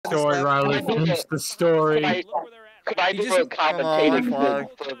story, Riley. Finish the story. Could I do a commentating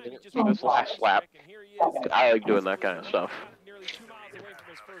for this last lap? I like doing that kind of stuff.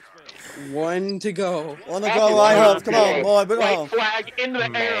 1 to go. 1 to go, Ryan. Come on, boy, bring it home. Flag in the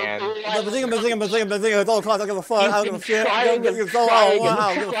air. Bazinga. It's all across. I don't give a fuck. I don't give a shit. I don't give a fuck.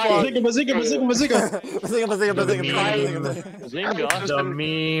 Bazinga. The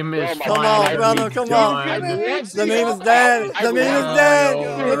meme is Come on, brother. Come on. The meme is dead. The meme is dead.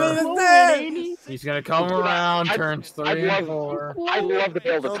 The meme is dead. He's gonna come around, turns 3 and 4. I'd love to be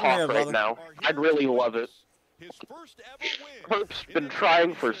able to talk right now. I'd really love it. HERBST's been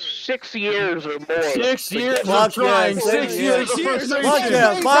trying for 6 years or more. 6 years of trying. 6 years. Fuck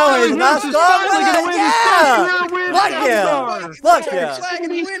yeah. Finally, NASCAR. Fuck yeah. Fuck yeah.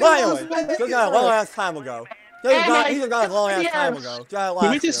 Finally. He got a long ass time ago. He got a long ass time ago.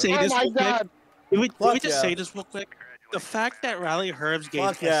 Let me just say this real quick. Let me just say this real quick. The fact that Riley Herbst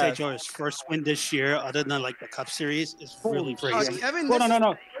gave SHO his first win this year, other than like the Cup Series, is really crazy.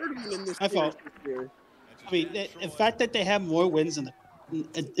 No. I fault. I mean, the fact that they have more wins in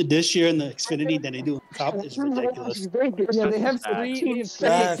this year in the Xfinity than they do in the Cup is ridiculous. Yeah, they have 3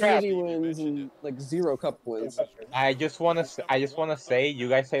 Xfinity wins and like 0 Cup wins. I just wanna say, you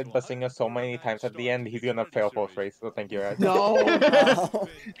guys said Bazinga so many times at the end, he's gonna fail post race. So thank you, guys. No.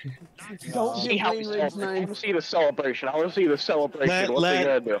 Don't see how we see the celebration. I want to see the celebration. What's he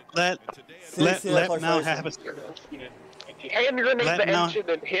gonna do? Let Mount have a. And you're gonna make the engine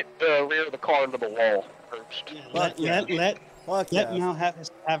and hit the rear of the car into the wall first. Let Mount have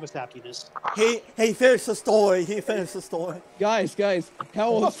his happiness. He finished the story. He finished the story. Guys,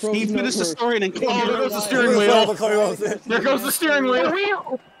 how he finished the story and then there goes the steering wheel. There goes the steering wheel.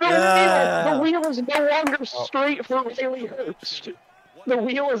 The wheel is no longer straight for Riley Herbst. The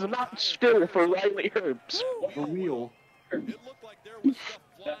wheel is not still for Riley Herbst. The wheel. It looked like there was stuff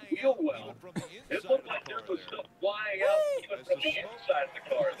flying out well. It looked like there was stuff flying out even from the inside of the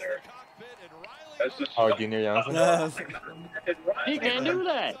car there. Oh, Junior Johnson. He can't do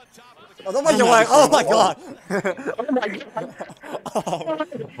that. Oh my god. Oh my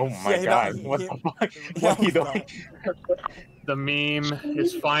god. What the fuck? What are you doing? The meme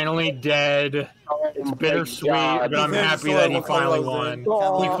is finally dead. It's bittersweet, but I'm happy that he finally won.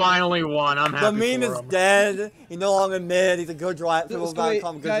 He finally won. I'm happy. The meme is dead. He no longer mid. He's a good driver. People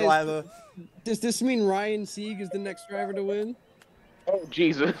become a good driver. Does this mean Ryan Sieg is the next driver to win? Oh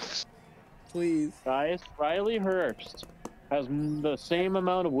Jesus. Please. Guys, Riley Herbst has the same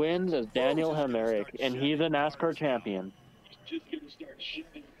amount of wins as Daniel Hemerick, and he's a NASCAR champion.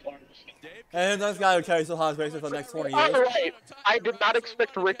 And that's got to carry so hot races for the next 20 years. Alright, I did not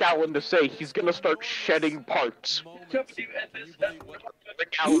expect Rick Allen to say he's gonna start shedding parts. Rick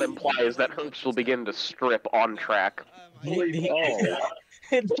Allen implies that Herbst will begin to strip on track. The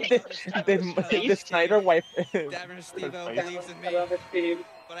Snyder wife. Davin Stevo believes in me.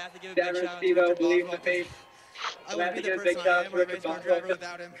 But I have to give a big shout out to Rick I wouldn't be the person I am or a race car driver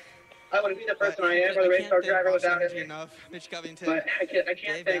without him. I wouldn't be the person I am or the race car driver without him. Mitch Covington. But I can't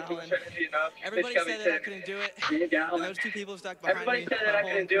thank Mitch Covington enough. Everybody said that I couldn't do it. And those 2 people stuck behind me. Everybody said that I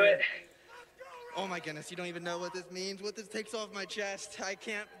couldn't do it. Oh my goodness, you don't even know what this means, what this takes off my chest. I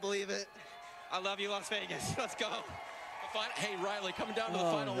can't believe it. I love you, Las Vegas. Let's go. Hey, Riley, coming down to the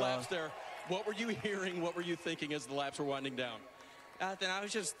final laps there, what were you hearing, what were you thinking as the laps were winding down? I've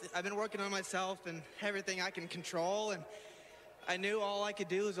been working on myself and everything I can control, and I knew all I could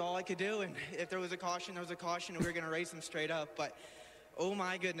do is all I could do, and if there was a caution, there was a caution, and we were going to race them straight up, but oh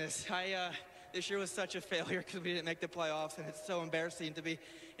my goodness, this year was such a failure because we didn't make the playoffs, and it's so embarrassing to be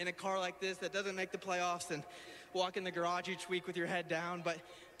in a car like this that doesn't make the playoffs and walk in the garage each week with your head down, but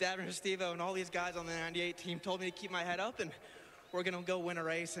Davin Stevo and all these guys on the 98 team told me to keep my head up, and we're going to go win a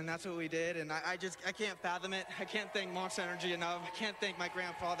race, and that's what we did, and I can't fathom it. I can't thank Monster Energy enough. I can't thank my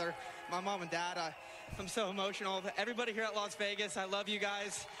grandfather, my mom and dad. I'm so emotional. Everybody here at Las Vegas, I love you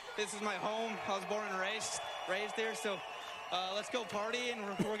guys. This is my home. I was born and raised here, so let's go party, and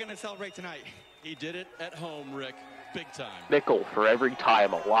we're going to celebrate tonight. He did it at home, Rick. Big time. Nickel for every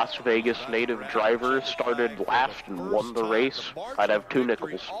time a Las Vegas native driver started last and won the race, I'd have 2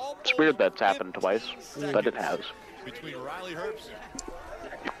 nickels. It's weird that's happened twice, but it has. Between Riley Herbst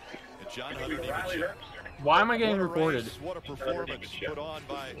and John Hunter. Why am I getting reported? What a performance put on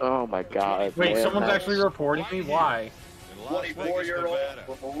by oh my god. Wait, man, someone's actually reporting me? Why? 24-year-old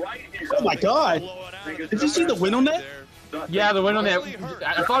right here. Oh my god! Did you see the window net? Yeah, the window net.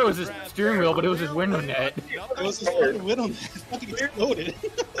 I thought it was his steering wheel, but it was his window net. It was his fucking window net. It's fucking exploded.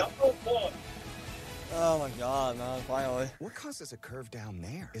 Oh my god, man, finally. What causes a curve down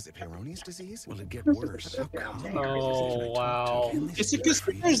there? Is it Peyronie's disease? Will it get worse? Oh, wow. It's because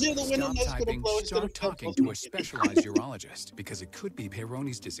there's the one Stop typing, start talking to a specialized urologist because it could be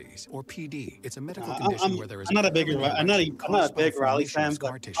Peyronie's disease or PD. It's a medical condition where there is I'm not a big Raleigh fan,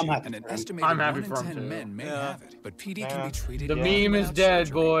 but I'm happy. And an estimated 1 in 10 men may have it, but PD can be treated. The meme is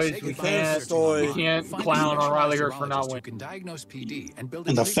dead, boys. We can't clown on Riley Herbst for not winning. Can diagnose PD and build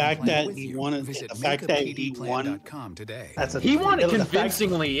And the fact that he won, that's a, he won it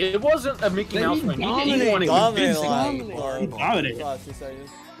convincingly. It wasn't a Mickey Mouse win. He won it convincingly.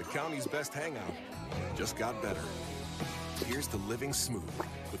 The county's best hangout just got better. Here's the living smooth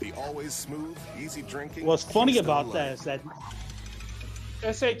with the always smooth, easy drinking. What's funny about that is that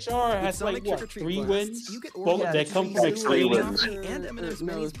SHR has like what, 3 wins? Well, they come from wins. And M&M's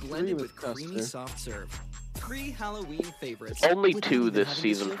Minis blended with creamy soft serve. Pre-Halloween favorites. Only 2 this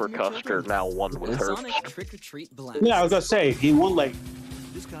season for Custer, now 1 with Herbst. Trick or treat blend. Yeah, I was gonna say he won like.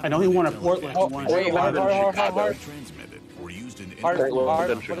 I know he won at Portland. Oh, wait, hard.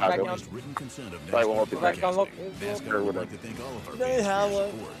 Portland, Chicago. I won't be back. They have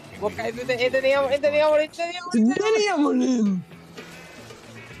one.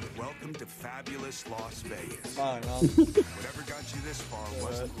 Welcome to fabulous Las Vegas. Fine, Whatever got you this far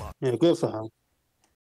wasn't luck. Yeah, good for him.